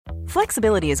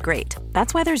Flexibility is great.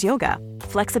 That's why there's yoga.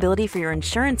 Flexibility for your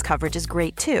insurance coverage is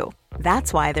great too.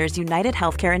 That's why there's United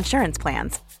Healthcare Insurance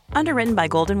Plans. Underwritten by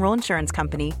Golden Rule Insurance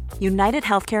Company, United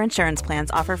Healthcare Insurance Plans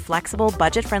offer flexible,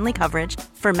 budget-friendly coverage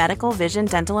for medical, vision,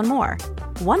 dental, and more.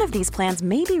 One of these plans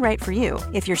may be right for you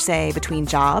if you're, say, between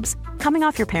jobs, coming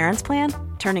off your parents' plan,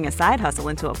 turning a side hustle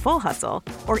into a full hustle,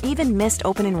 or even missed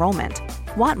open enrollment.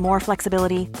 Want more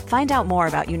flexibility? Find out more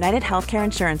about United Healthcare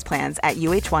Insurance Plans at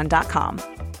uh1.com.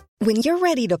 When you're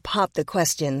ready to pop the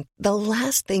question, the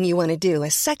last thing you want to do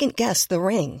is second-guess the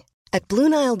ring. At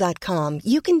BlueNile.com,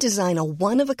 you can design a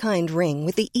one-of-a-kind ring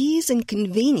with the ease and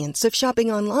convenience of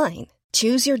shopping online.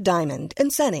 Choose your diamond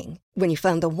and setting. When you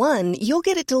find the one, you'll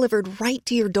get it delivered right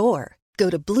to your door. Go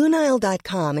to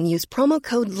BlueNile.com and use promo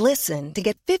code LISTEN to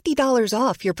get $50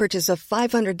 off your purchase of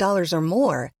 $500 or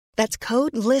more. That's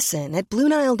code LISTEN at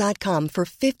BlueNile.com for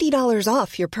 $50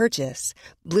 off your purchase.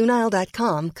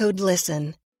 BlueNile.com, code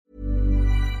LISTEN.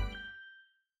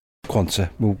 Quansah,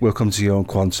 we'll come to you on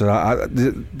Quansah.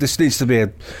 This needs to be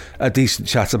a decent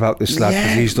chat about this lad,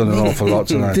 because he's done an awful lot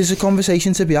tonight. There's a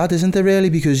conversation to be had, isn't there, really?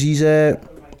 Because he's a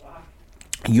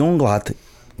young lad.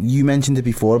 You mentioned it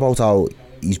before about how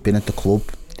he's been at the club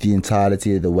the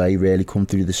entirety of the way, really come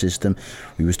through the system.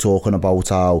 We was talking about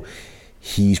how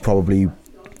he's probably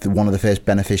one of the first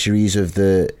beneficiaries of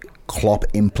the Klopp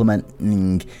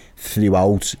implementing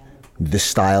throughout the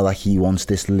style that he wants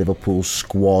this Liverpool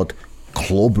squad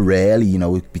club, really. You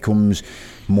know, it becomes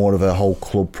more of a whole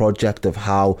club project of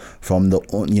how from the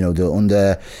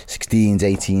under 16s,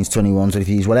 18s, 21s,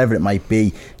 23s, whatever it might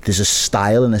be, there's a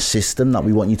style and a system that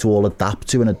we want you to all adapt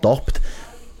to and adopt.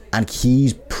 And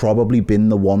he's probably been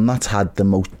the one that's had the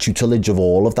most tutelage of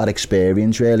all of that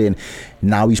experience, really. And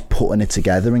now he's putting it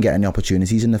together and getting the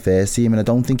opportunities in the first team. And I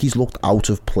don't think he's looked out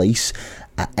of place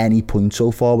at any point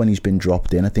so far when he's been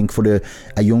dropped in. I think for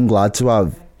a young lad to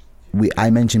have, I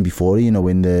mentioned before, you know,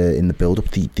 in the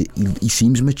build-up, he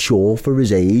seems mature for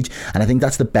his age. And I think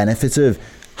that's the benefit of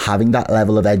having that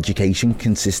level of education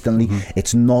consistently.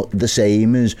 It's not the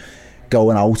same as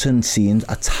going out and seeing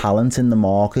a talent in the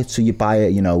market. So you buy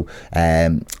it,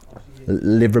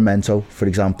 Livramento, for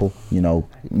example. You know,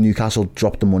 Newcastle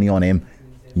dropped the money on him.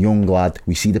 Young lad,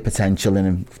 we see the potential in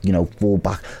him, full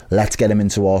back. Let's get him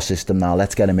into our system now.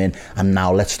 Let's get him in, and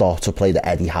now let's start to play the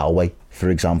Eddie Howe way, for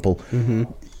example.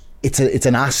 It's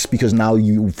an ask, because now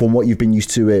from what you've been used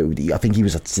to, I think he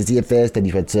was at City at first, then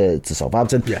he went to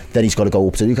Southampton, then he's got to go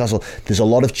up to Newcastle. There's a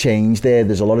lot of change there.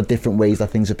 There's a lot of different ways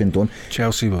that things have been done.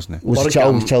 Chelsea, wasn't it? Was it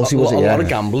Chelsea? Was it? A lot of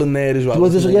gambling there as well.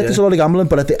 There's a lot of gambling,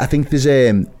 but I think there's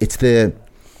it's the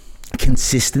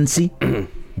consistency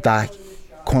that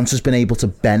Quansah's been able to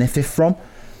benefit from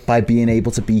by being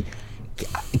able to be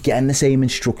getting the same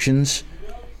instructions,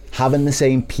 having the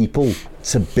same people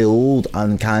to build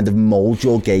and kind of mould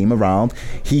your game around.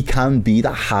 He can be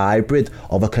the hybrid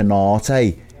of a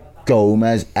Konate,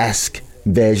 Gomez-esque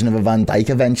version of a Van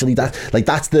Dijk eventually.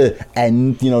 That's the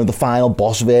end, the final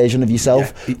boss version of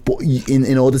yourself. But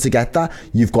in order to get that,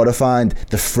 you've got to find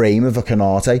the frame of a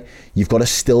Konate. You've got to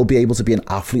still be able to be an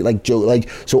athlete like Joe.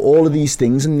 So all of these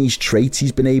things and these traits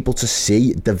he's been able to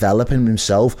see develop in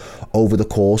himself over the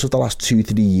course of the last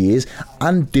 2-3 years,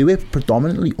 and do it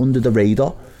predominantly under the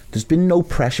radar. There's been no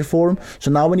pressure for him.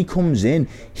 So now when he comes in,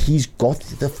 he's got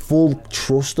the full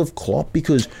trust of Klopp,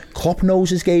 because Klopp knows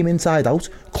his game inside out.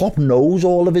 Klopp knows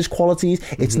all of his qualities.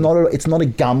 It's not a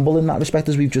gamble in that respect,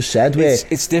 as we've just said.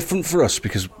 It's different for us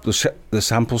because the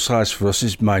sample size for us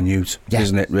is minute,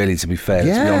 isn't it, really, to be fair, to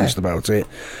be honest about it.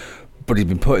 But he's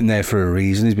been put in there for a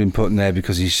reason. He's been put in there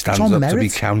because he stands up to be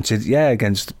counted,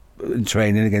 against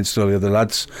training against all the other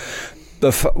lads.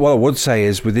 What I would say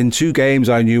is, within 2 games,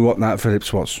 I knew what Nat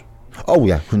Phillips was. Oh,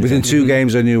 yeah. 100%. Within 2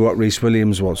 games, I knew what Reece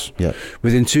Williams was. Yeah.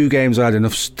 Within 2 games, I had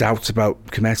enough doubts about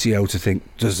Kometio to think,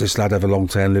 does this lad have a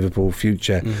long-term Liverpool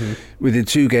future? Within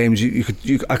 2 games,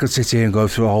 I could sit here and go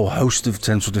through a whole host of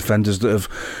potential defenders that have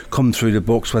come through the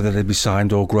books, whether they be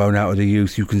signed or grown out of the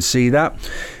youth. You can see that.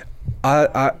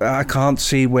 I can't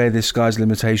see where this guy's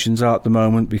limitations are at the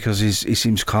moment, because he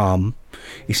seems calm.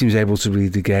 He seems able to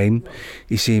read the game.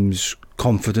 He seems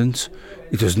confident.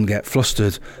 He doesn't get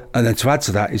flustered, and then to add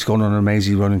to that, he's gone on an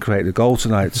amazing run and created a goal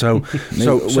tonight. So we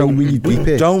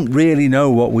don't really know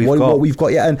what we've got. What we've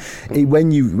got yet, and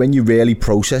when you really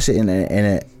process it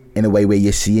in a way where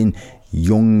you're seeing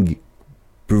young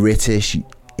British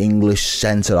English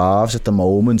centre halves at the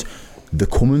moment they're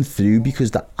coming through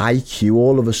because the IQ,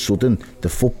 all of a sudden, the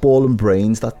footballing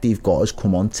brains that they've got has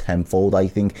come on tenfold, I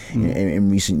think, in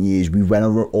recent years. We went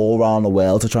all around the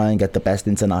world to try and get the best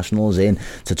internationals in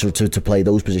to play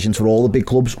those positions for all the big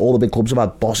clubs. All the big clubs have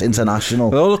had boss international.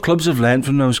 Well, all the clubs have learned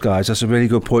from those guys. That's a really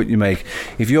good point you make.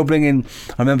 If you're bringing,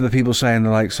 I remember people saying the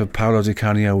likes of Paolo Di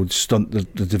Canio would stunt the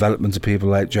development of people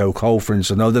like Joe Cole, for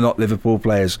instance. I know they're not Liverpool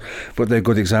players, but they're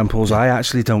good examples. I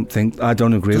actually don't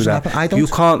agree with that. You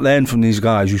can't learn from these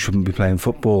guys. You shouldn't be playing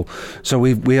football. So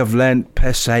we have learned,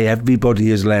 per se, everybody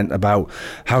has learnt about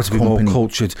how to be more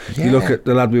cultured. You look at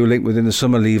the lad we were linked with in the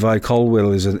summer, Levi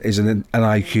Colwill, is an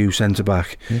IQ centre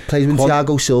back. Plays with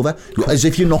Thiago Silva, as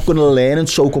if you're not going to learn and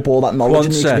soak up all that knowledge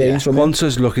and experience from him.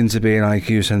 Quansah's looking to be an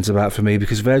IQ centre back for me,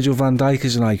 because Virgil van Dijk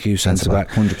is an IQ centre back.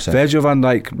 100%. Virgil van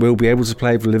Dijk will be able to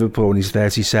play for Liverpool when he's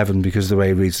 37 because of the way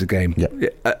he reads the game.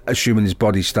 Assuming his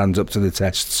body stands up to the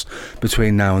tests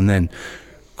between now and then.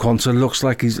 Quansah looks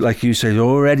like he's, like you said,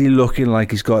 already looking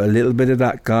like he's got a little bit of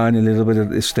that guy and a little bit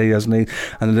of this stay, hasn't he?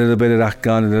 And a little bit of that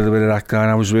guy and a little bit of that guy.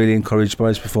 And I was really encouraged by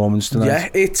his performance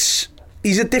tonight. Yeah,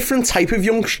 he's a different type of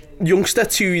youngster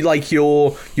to like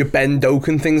your Ben Doak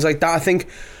and things like that. I think,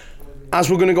 as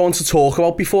we're going to go on to talk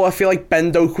about before, I feel like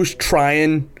Ben Doak was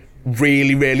trying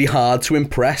really, really hard to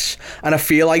impress, and I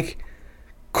feel like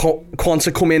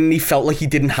Quansah come in and he felt like he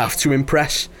didn't have to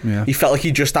impress. He felt like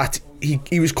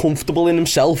he was comfortable in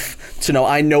himself to know,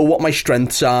 I know what my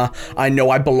strengths are, I know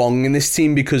I belong in this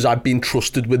team because I've been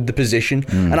trusted with the position.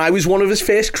 And I was one of his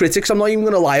first critics. I'm not even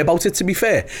going to lie about it, to be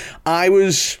fair.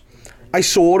 I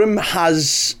saw him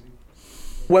as,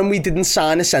 when we didn't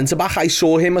sign a centre-back, I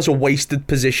saw him as a wasted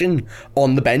position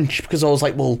on the bench, because I was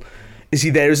like, well, is he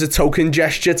there as a token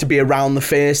gesture to be around the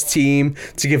first team,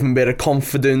 to give him a bit of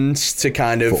confidence, to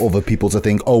kind of... For other people to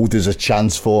think, oh, there's a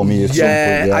chance for me at some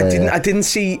point. I didn't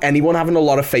see anyone having a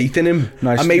lot of faith in him.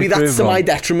 And maybe that's to my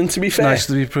detriment, to be fair. Nice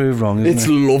to be proved wrong, isn't it? It's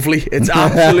lovely. It's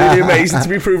absolutely amazing to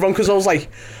be proved wrong, because I was like,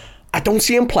 I don't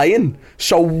see him playing.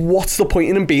 So what's the point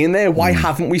in him being there? Why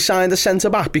haven't we signed a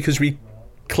centre-back? Because we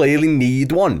clearly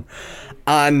need one.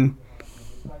 And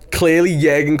clearly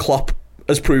Jurgen Klopp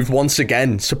has proved once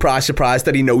again, surprise, surprise,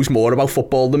 that he knows more about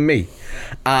football than me,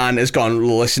 and has gone,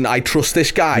 listen, I trust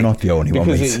this guy. You're not the only one,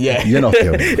 mate. You're not the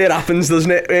only one. It happens, doesn't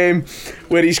it?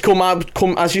 Where he's come,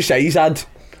 as you say, he's had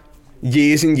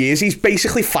years and years. He's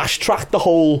basically fast-tracked the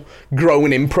whole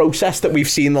growing in process that we've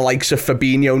seen the likes of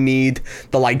Fabinho need,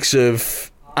 the likes of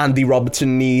Andy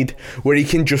Robertson need, where he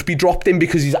can just be dropped in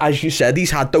because he's, as you said,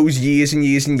 he's had those years and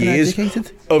years and years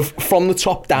of, from the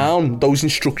top down, those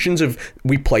instructions of,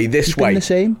 we play this way. The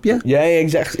same,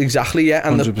 exactly, yeah,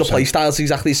 and the play style's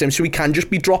exactly the same, so he can just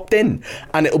be dropped in,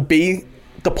 and it'll be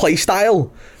the play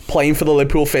style. Playing for the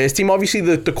Liverpool first team, obviously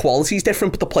the quality's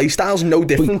different, but the play style's no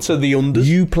different to the unders.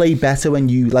 You play better when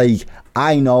you, like,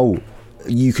 I know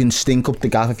you can stink up the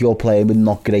gaff if you're playing with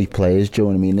not great players, do you know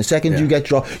what I mean? The second you get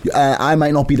dropped, I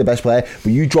might not be the best player,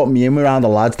 but you drop me in around the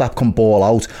lads that can ball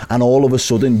out, and all of a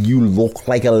sudden you look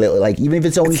like a little, like, even if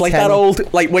it's only, it's like 10, that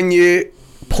old, like when you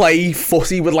play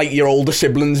footy with like your older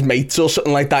siblings, mates or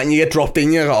something like that, and you get dropped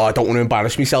in, you're like, oh, I don't want to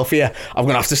embarrass myself here, I'm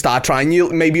gonna have to start trying.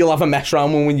 Maybe you'll have a mess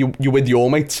around when you're with your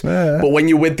mates, but when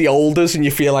you're with the olders and you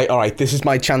feel like, alright, this is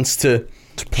my chance to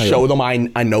show them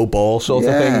I know ball, sort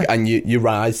of thing, and you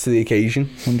rise to the occasion.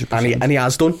 100%. And he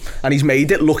has done, and he's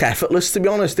made it look effortless, to be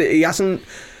honest. He hasn't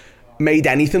made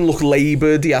anything look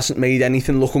laboured, he hasn't made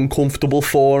anything look uncomfortable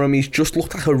for him. He's just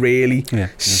looked like a really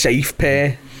safe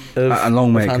pair of, and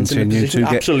long may it continue to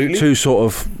get absolutely. Two sort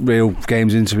of real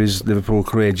games into his Liverpool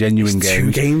career, genuine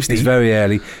games. 2 games It's very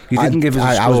early. You didn't give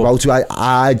us a score. I was about to.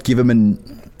 I'd give him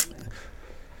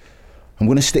I'm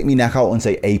going to stick my neck out and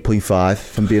say 8.5,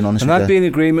 if I'm being honest with you. And I'd be in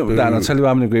agreement with that, and I'll tell you why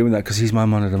I'm in agreement with that, because he's my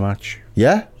man of the match.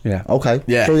 Yeah? Yeah. Okay.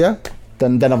 Yeah. So,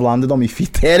 then I've landed on my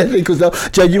feet there, I think, because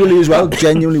genuinely as well,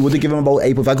 genuinely would have given him about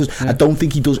 8.5, because I don't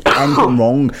think he does anything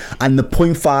wrong. And the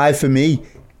 0.5 for me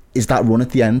is that run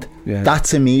at the end. Yeah. That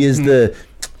to me is the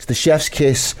chef's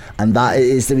kiss, and that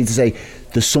is to me to say,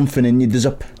 there's something in you.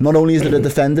 Not only is there a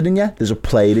defender in you, there's a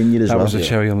player in you as well. That was a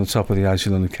cherry on the top of the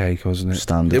icing on the cake, wasn't it?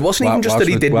 Standard. It wasn't even just that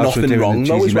he did nothing wrong,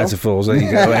 though, as well. Metaphors, there you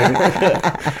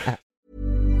go.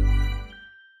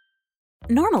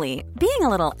 Normally, being a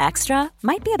little extra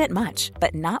might be a bit much,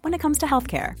 but not when it comes to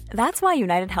healthcare. That's why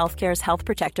United Healthcare's Health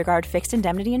Protector Guard fixed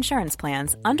indemnity insurance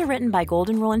plans, underwritten by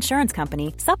Golden Rule Insurance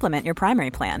Company, supplement your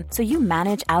primary plan so you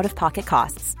manage out-of-pocket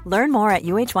costs. Learn more at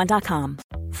uh1.com.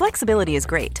 Flexibility is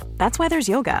great. That's why there's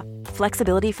yoga.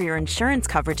 Flexibility for your insurance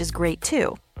coverage is great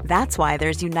too. That's why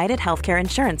there's United Healthcare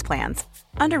Insurance Plans.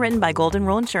 Underwritten by Golden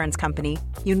Rule Insurance Company,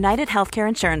 United Healthcare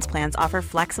Insurance Plans offer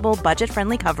flexible,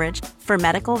 budget-friendly coverage for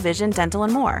medical, vision, dental,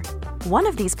 and more. One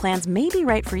of these plans may be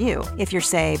right for you if you're,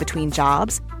 say, between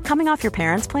jobs, coming off your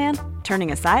parents' plan,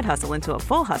 turning a side hustle into a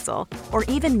full hustle, or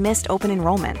even missed open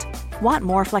enrollment. Want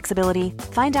more flexibility?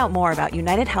 Find out more about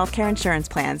United Healthcare Insurance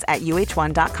Plans at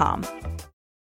uh1.com.